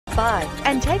by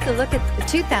and take a look at the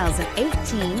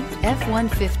 2018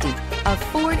 F-150. A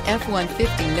Ford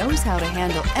F-150 knows how to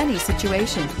handle any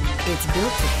situation. It's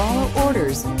built to follow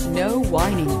orders, no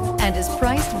whining, and is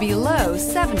priced below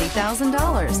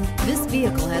 $70,000. This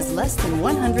vehicle has less than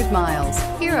 100 miles.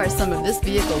 Here are some of this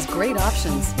vehicle's great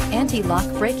options: anti-lock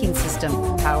braking system,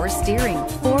 power steering,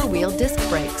 four-wheel disc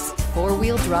brakes,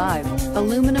 four-wheel drive,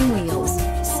 aluminum wheels,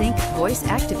 sync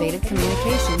voice-activated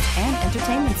communications and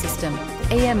entertainment system,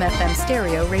 AM/FM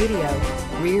stereo radio,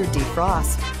 rear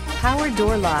defrost, power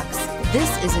door locks.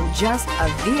 This isn't just a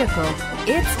vehicle,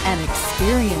 it's an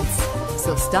experience.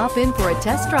 So stop in for a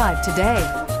test drive today.